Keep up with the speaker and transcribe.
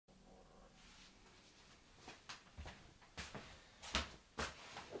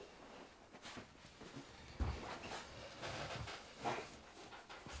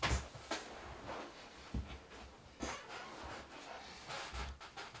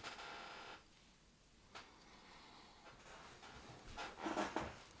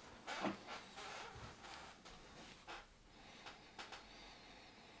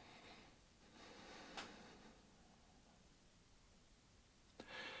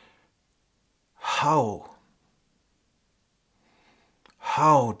how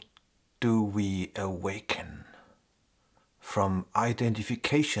do we awaken from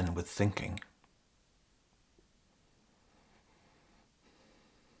identification with thinking?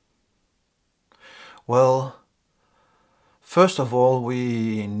 Well, first of all,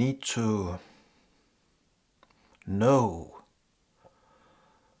 we need to know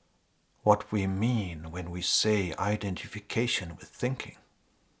what we mean when we say identification with thinking.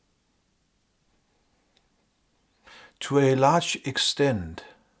 To a large extent,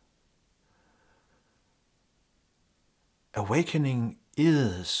 awakening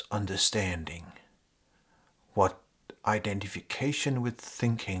is understanding what identification with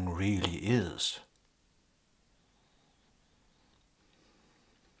thinking really is.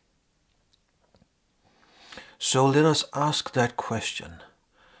 So let us ask that question.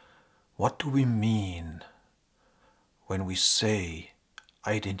 What do we mean when we say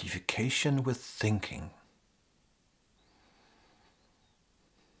identification with thinking?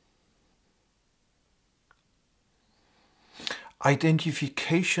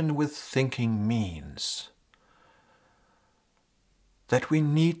 Identification with thinking means that we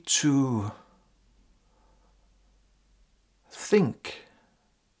need to think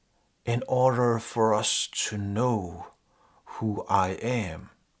in order for us to know who I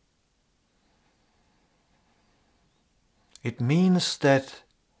am. It means that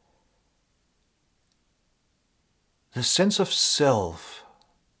the sense of self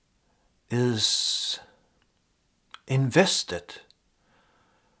is invested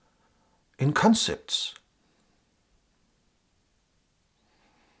in concepts.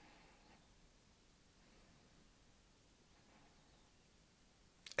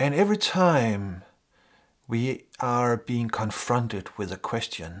 And every time we are being confronted with a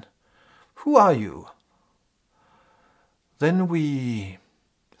question, who are you? Then we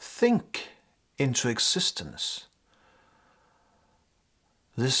think into existence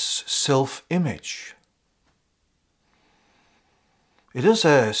this self-image. It is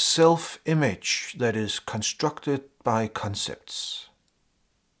a self-image that is constructed by concepts.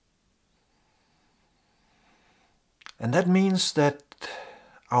 And that means that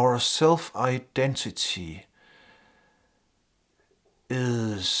our self-identity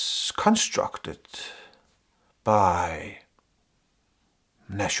is constructed by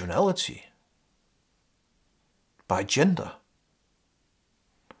nationality, by gender,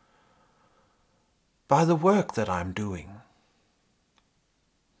 by the work that I'm doing,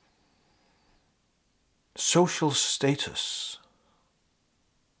 social status.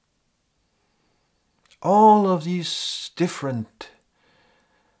 All of these different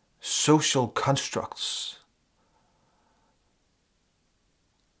social constructs,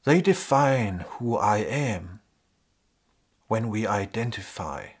 they define who I am when we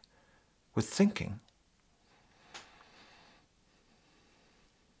identify with thinking.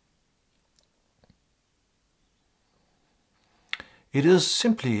 It is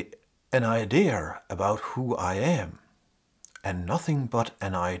simply an idea about who I am, and nothing but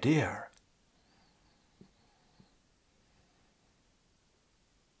an idea.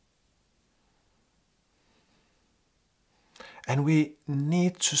 And we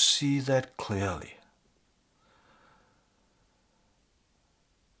need to see that clearly.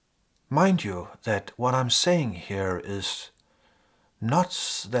 Mind you that what I'm saying here is not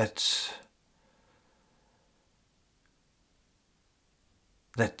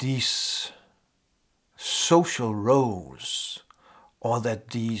that these social roles or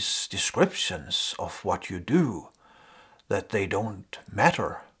that these descriptions of what you do, that they don't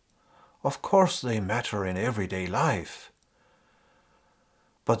matter. Of course they matter in everyday life.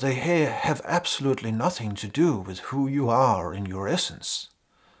 But they have absolutely nothing to do with who you are in your essence.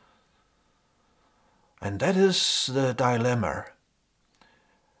 And that is the dilemma.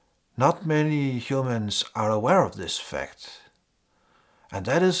 Not many humans are aware of this fact. And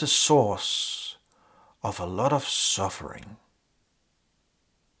that is a source of a lot of suffering.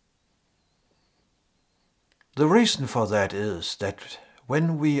 The reason for that is that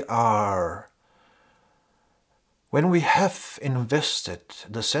when we have invested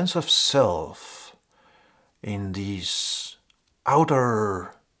the sense of self in these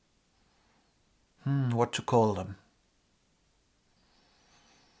outer, what to call them,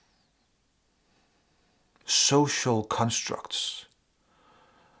 social constructs,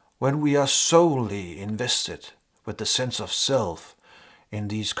 when we are solely invested with the sense of self in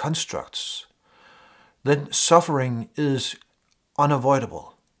these constructs, then suffering is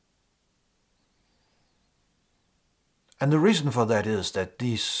unavoidable. And the reason for that is that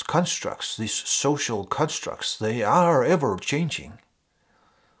these constructs, these social constructs, they are ever changing.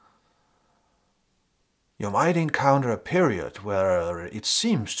 You might encounter a period where it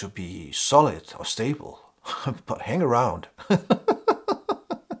seems to be solid or stable, but hang around.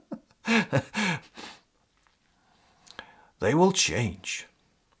 They will change.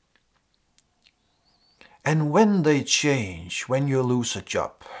 And when they change, when you lose a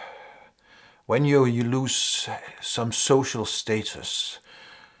job, when you lose some social status,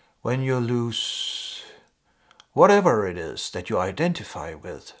 when you lose whatever it is that you identify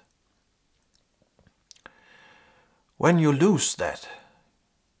with, when you lose that,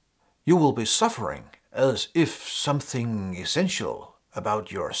 you will be suffering as if something essential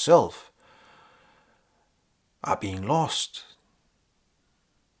about yourself are being lost.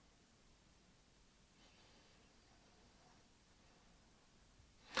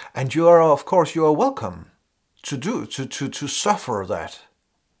 And you are, of course, you are welcome to suffer that.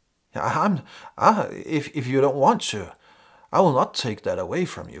 If you don't want to, I will not take that away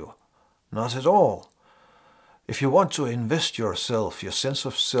from you, not at all. If you want to invest yourself, your sense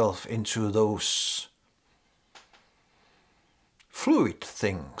of self, into those fluid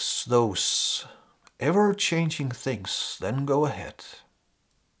things, those ever-changing things, then go ahead.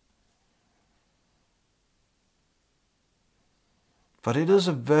 But it is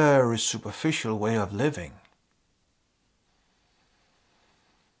a very superficial way of living.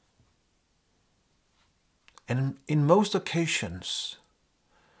 And in most occasions,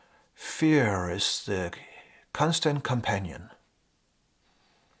 fear is the constant companion.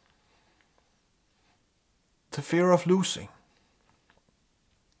 The fear of losing.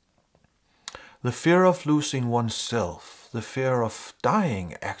 The fear of losing oneself. The fear of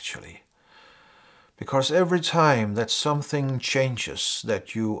dying, actually. Because every time that something changes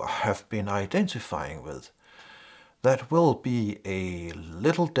that you have been identifying with, that will be a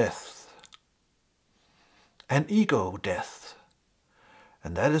little death. An ego death.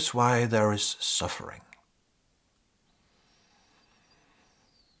 And that is why there is suffering.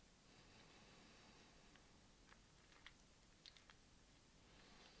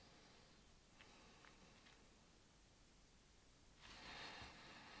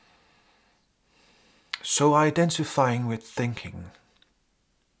 So identifying with thinking.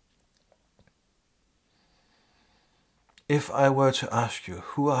 If I were to ask you,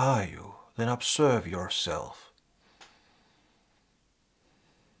 who are you? Then observe yourself.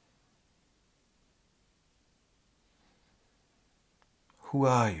 Who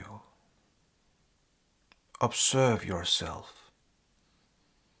are you? Observe yourself.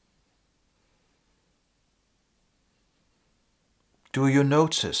 Do you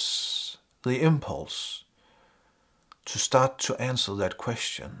notice the impulse to start to answer that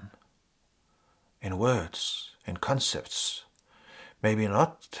question in words, in concepts, maybe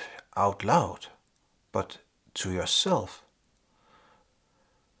not out loud, but to yourself,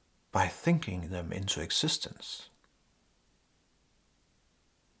 by thinking them into existence?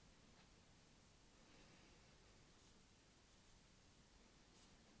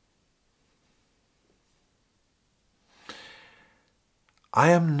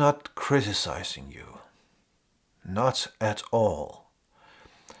 I am not criticizing you, not at all.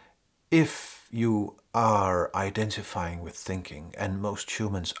 If you are identifying with thinking, and most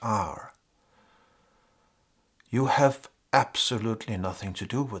humans are, you have absolutely nothing to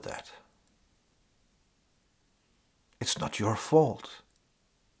do with that. It's not your fault.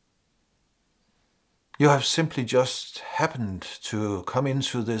 You have simply just happened to come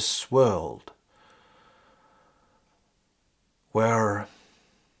into this world where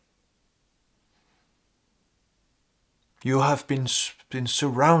you have been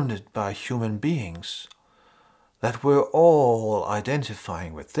surrounded by human beings that were all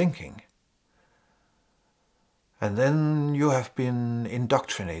identifying with thinking. And then you have been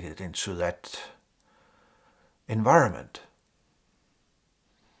indoctrinated into that environment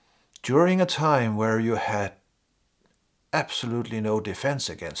during a time where you had absolutely no defense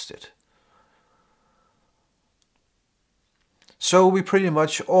against it. So we pretty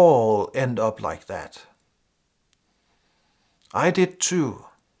much all end up like that. I did too.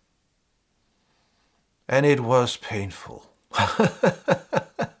 And it was painful.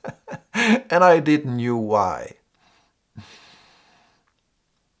 And I didn't know why.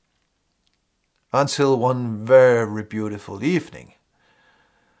 Until one very beautiful evening,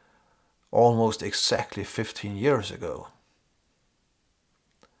 almost exactly 15 years ago,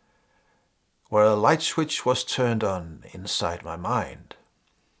 where a light switch was turned on inside my mind.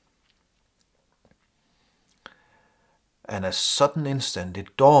 And a sudden instant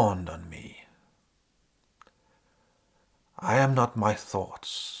it dawned on me. I am not my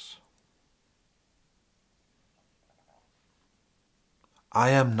thoughts.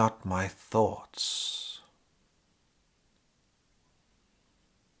 I am not my thoughts.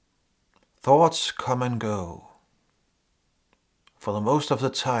 Thoughts come and go. For the most of the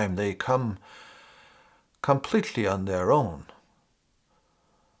time they come completely on their own.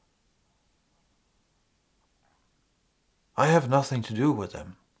 I have nothing to do with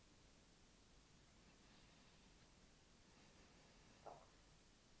them.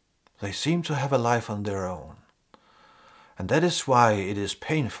 They seem to have a life on their own. And that is why it is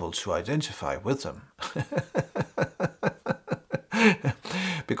painful to identify with them.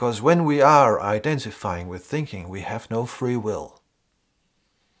 Because when we are identifying with thinking, we have no free will.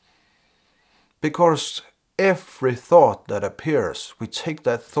 Because every thought that appears, we take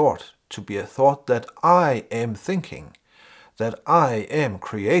that thought to be a thought that I am thinking, that I am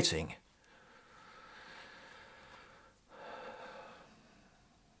creating.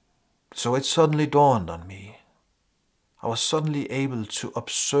 So it suddenly dawned on me. I was suddenly able to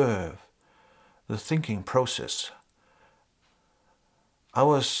observe the thinking process. I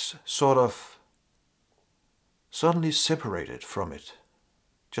was sort of suddenly separated from it,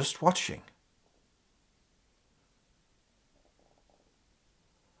 just watching.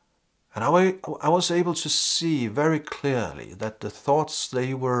 And I was able to see very clearly that the thoughts,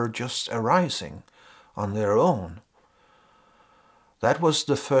 they were just arising on their own. That was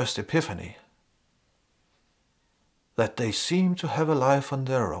the first epiphany, that they seem to have a life on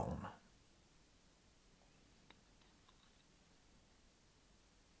their own.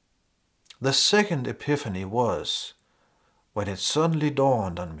 The second epiphany was when it suddenly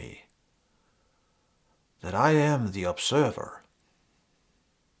dawned on me that I am the observer.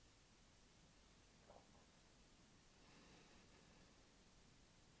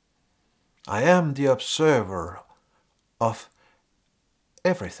 I am the observer of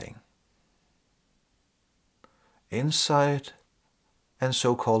everything, inside and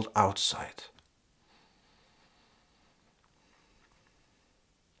so-called outside.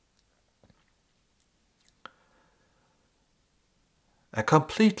 A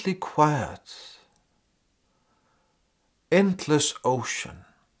completely quiet, endless ocean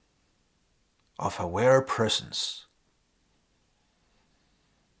of aware presence.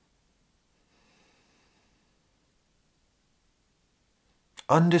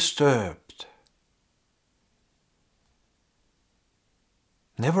 Undisturbed,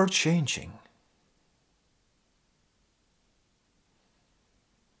 never changing.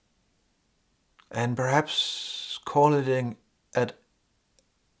 And perhaps calling it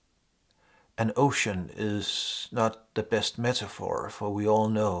an ocean is not the best metaphor, for we all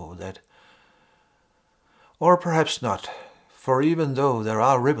know that, or perhaps not, for even though there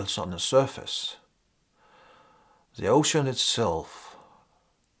are ripples on the surface, the ocean itself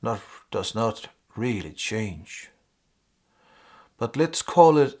does not really change. But let's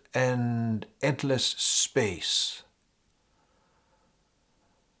call it an endless space.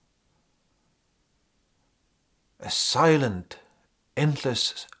 A silent,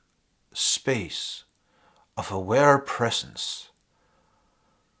 endless space of aware presence.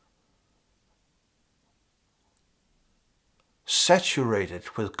 Saturated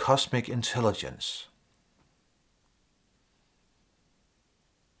with cosmic intelligence.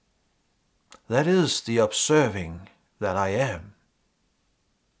 That is the observing that I am.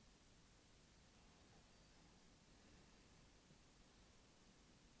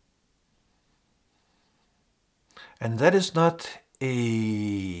 And that is not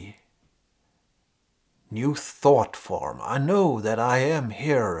a new thought form. I know that I am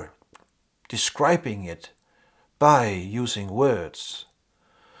here describing it by using words,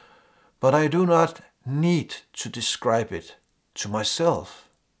 but I do not need to describe it to myself.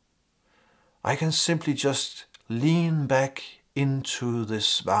 I can simply just lean back into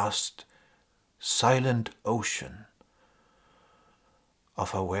this vast, silent ocean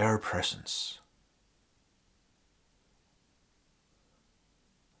of aware presence.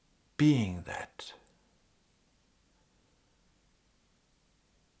 Being that.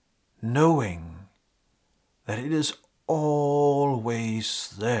 Knowing that it is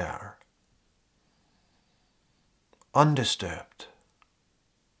always there. Undisturbed.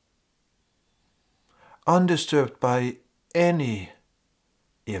 Undisturbed by any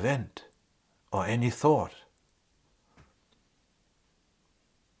event or any thought.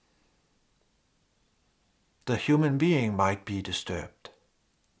 The human being might be disturbed.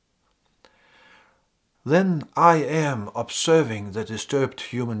 Then I am observing the disturbed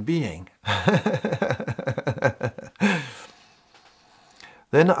human being.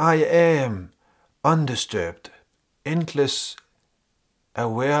 Then I am undisturbed, endless,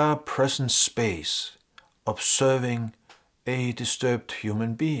 aware present space, observing a disturbed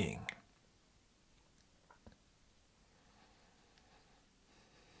human being.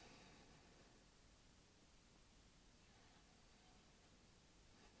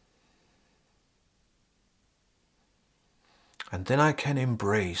 And then I can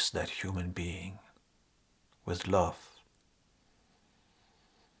embrace that human being with love.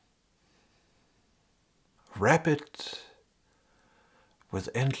 Wrap it with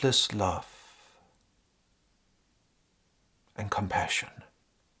endless love and compassion.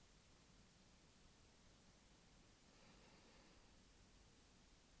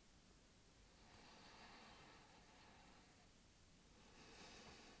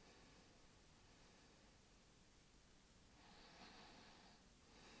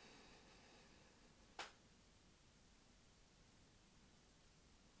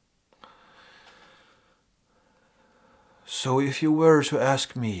 So if you were to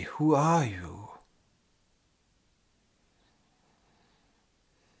ask me, who are you?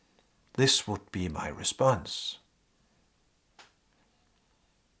 This would be my response.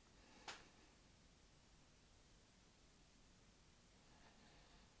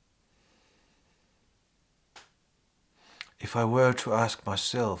 If I were to ask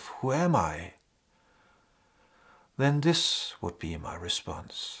myself, who am I? Then this would be my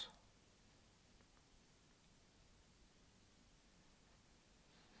response.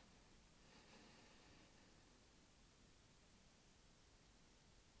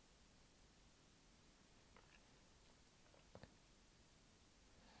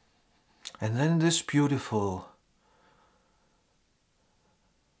 And then this beautiful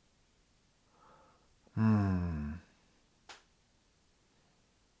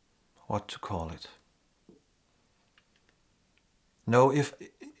what to call it? No, if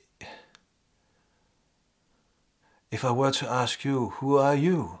I were to ask you, who are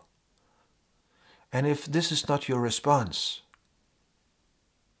you? And if this is not your response,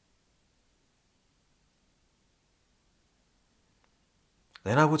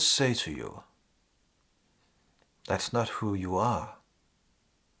 then I would say to you, that's not who you are.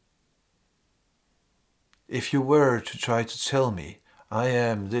 If you were to try to tell me, I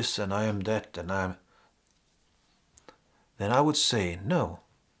am this and I am that and then I would say, no,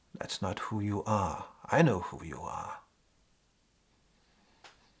 that's not who you are. I know who you are.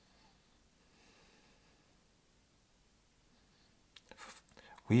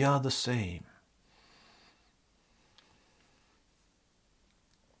 We are the same.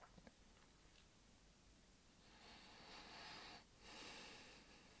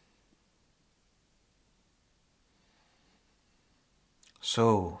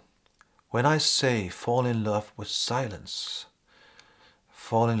 So, when I say fall in love with silence,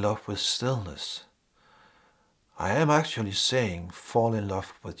 fall in love with stillness, I am actually saying fall in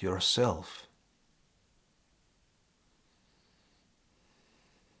love with yourself.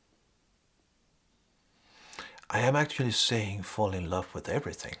 I am actually saying fall in love with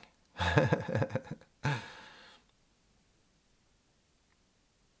everything.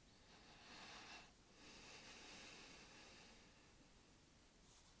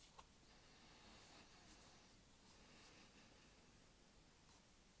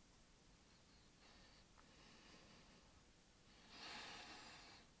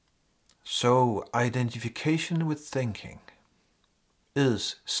 So, identification with thinking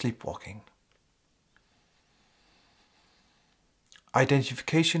is sleepwalking.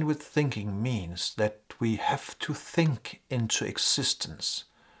 Identification with thinking means that we have to think into existence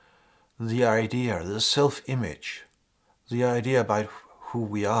the idea, the self-image, the idea about who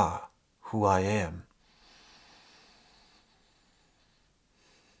we are, who I am.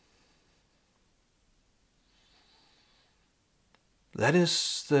 That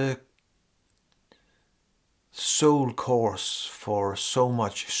is the sole cause for so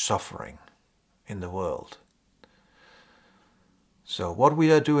much suffering in the world. So what we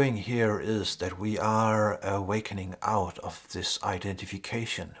are doing here is that we are awakening out of this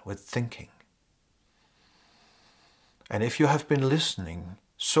identification with thinking. And if you have been listening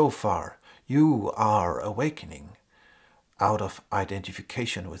so far, you are awakening out of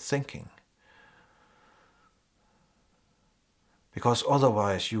identification with thinking. Because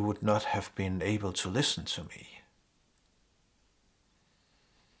otherwise you would not have been able to listen to me.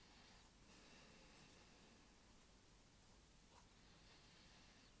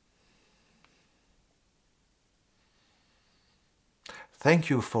 Thank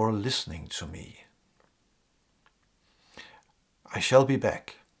you for listening to me. I shall be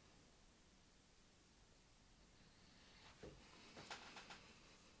back.